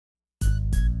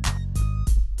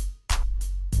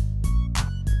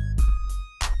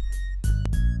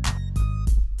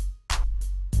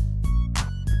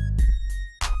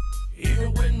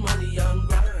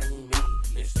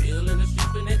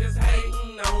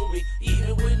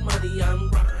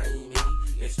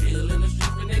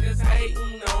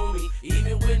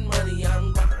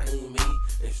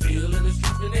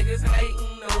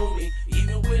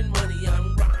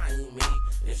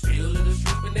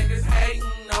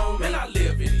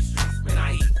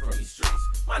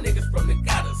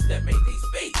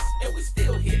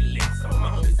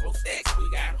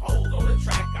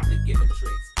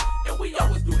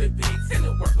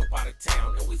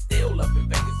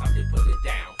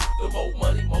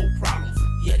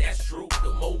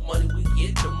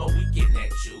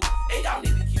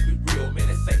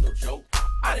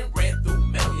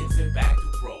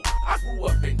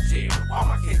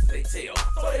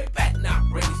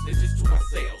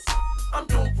I'm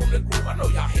doomed from the group, I know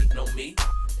y'all hating on me.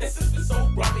 And since we so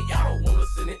grimy, y'all don't want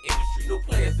us in the industry. New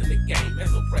players in the game, and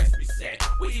so press reset.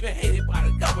 We even hated by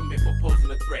the government for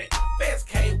posing a threat. Fans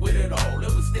came with it all,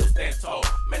 and we still stand tall.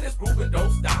 Man, this grooving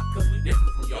don't stop, cause we different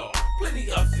from y'all.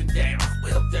 Plenty ups and downs,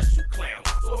 we'll just you clowns.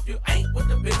 So if you ain't with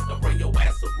the biz, don't bring your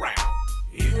ass around.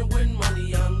 Even when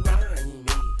money, I'm grimy.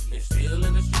 And still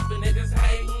in the streets, the niggas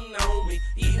hating on me.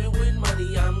 Even when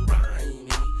money, I'm grimy.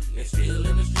 And still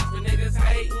in the streets, the niggas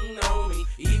hating on me.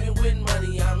 Even when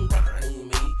money, I'm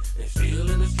grimy. And still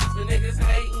in the streets, the niggas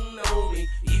hating on me.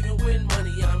 Even when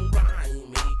money, I'm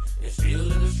grimy. And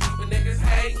still in the streets, the niggas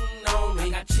hating on me. I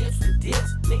got chips to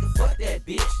dips, nigga, fuck that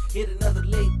bitch. Hit another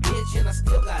leg, bitch, and I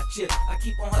still got chips. I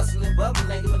keep on hustling,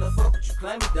 bubbling, ain't giving a fuck what you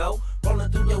claiming, though. Rolling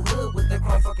through your hood with that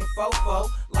chrome fucking fofo.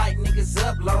 Light niggas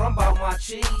up, low, I'm about my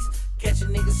cheese. Catch a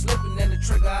nigga slipping and the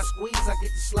trigger I squeeze. I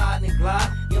get to sliding and glide,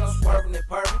 you know, swerving and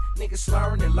purring. Niggas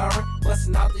slurring and luring,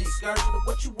 busting out the excursion of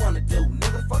what you wanna do.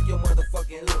 Nigga, fuck your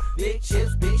motherfucking hood. Big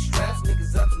chips, big straps,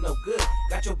 niggas up to no good.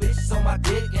 Got your bitches on my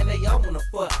dick and they all wanna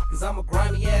fuck. Cause I'm a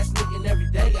grimy ass nigga and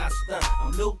every day I stunt.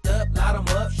 I'm looped up, light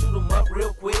 'em up, shoot 'em up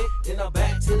real quick. Then I'm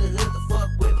back to the hood to fuck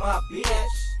with my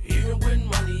bitch. Even when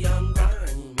money, I'm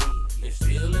grimy. And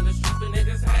still in the streets, the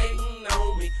niggas hating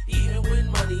on me. Even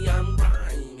when money, I'm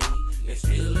grimy. And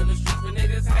still in the streets, the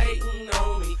niggas hating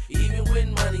on me. Even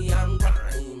when money, I'm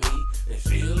grimy. And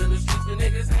still in the streets, the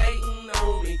niggas hating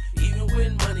on me. Even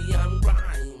when money, I'm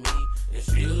grimy. And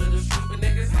still in the streets, the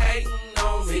niggas hating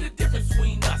on me. See the difference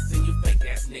between us and you fake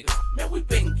ass niggas? Man, we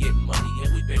been getting money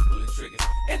and we been pulling triggers.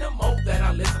 And the more that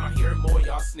I listen, I hear more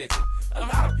y'all snitching. A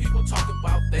lot of people talking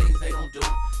about things they don't do,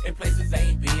 and places they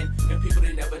ain't been, and people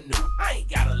they never knew. I ain't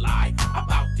gotta lie, I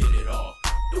about did it all.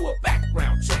 Do a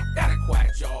background check, got it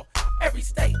quiet, y'all. Every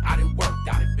state I done worked,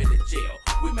 I done been to jail.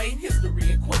 We made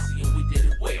history in Quincy and we did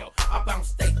it well. I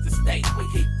bounced state to state, we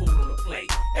keep food on the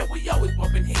plate. And we always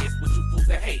bumping heads with you fools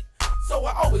that hate. So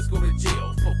I always go to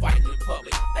jail for fighting in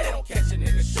public. They don't catch a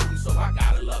nigga shooting, so I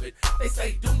gotta love it. They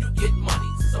say, do you get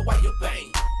money? So why you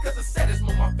bang? Cause I said it's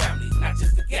more my family, not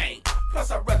just the gang.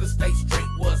 Plus I'd rather stay straight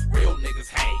where real niggas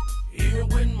hang. Even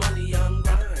when money, I'm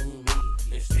grimy.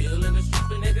 And still in the streets,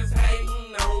 the niggas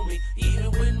hating on me.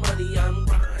 Even when money, I'm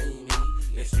grimy.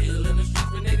 And still in the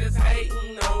streets, the niggas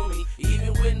hating on me.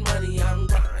 Even when money, I'm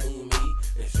grimy.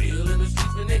 And still in the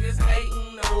streets, the niggas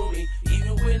hating on me.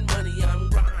 Even when money, I'm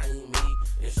grimy.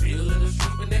 And still in the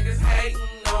streets, the niggas hating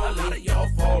on me. A lot of y'all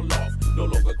fall off, no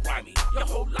longer grimy. Your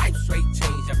whole life straight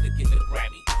changed after getting a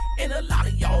Grammy. And a lot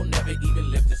of y'all never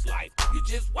even lived this life. You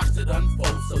just watched it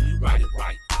unfold, so you write it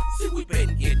right. See, we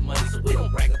been getting money, so we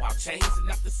don't brag about chains. And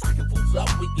after socking fools up,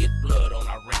 we get blood on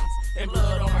our rings, and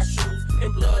blood on our shoes,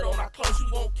 and blood on our clothes. You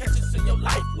won't catch us in your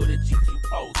life with a GQ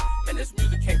pose. And this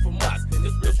music came from us, in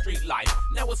this real street life.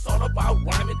 Now it's all about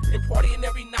rhyming and partying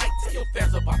every night. Tell your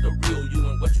fans about the real you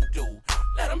and what you do.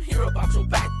 Let them hear about your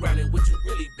background and what you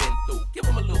really been through. Give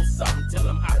them a little something, tell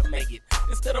them how to make it.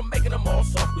 Instead of making them all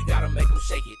soft, we gotta make them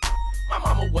shake it. My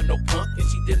mama wasn't no punk and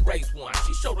she didn't raise one.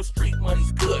 She showed the street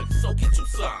money's good, so get you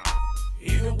some.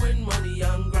 Even when money,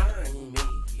 I'm grimy.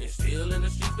 And still in the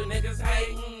streets, the niggas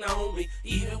hating on me.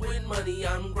 Even when money,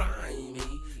 I'm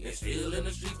grimy. And still in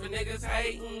the streets, the niggas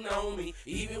hating on me.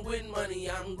 Even when money,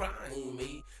 I'm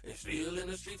grimy. And still in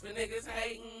the streets, the niggas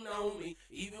hating on me.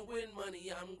 Even when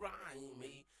money, I'm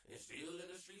grimy. And still in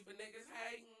the streets, the niggas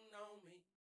hating on me.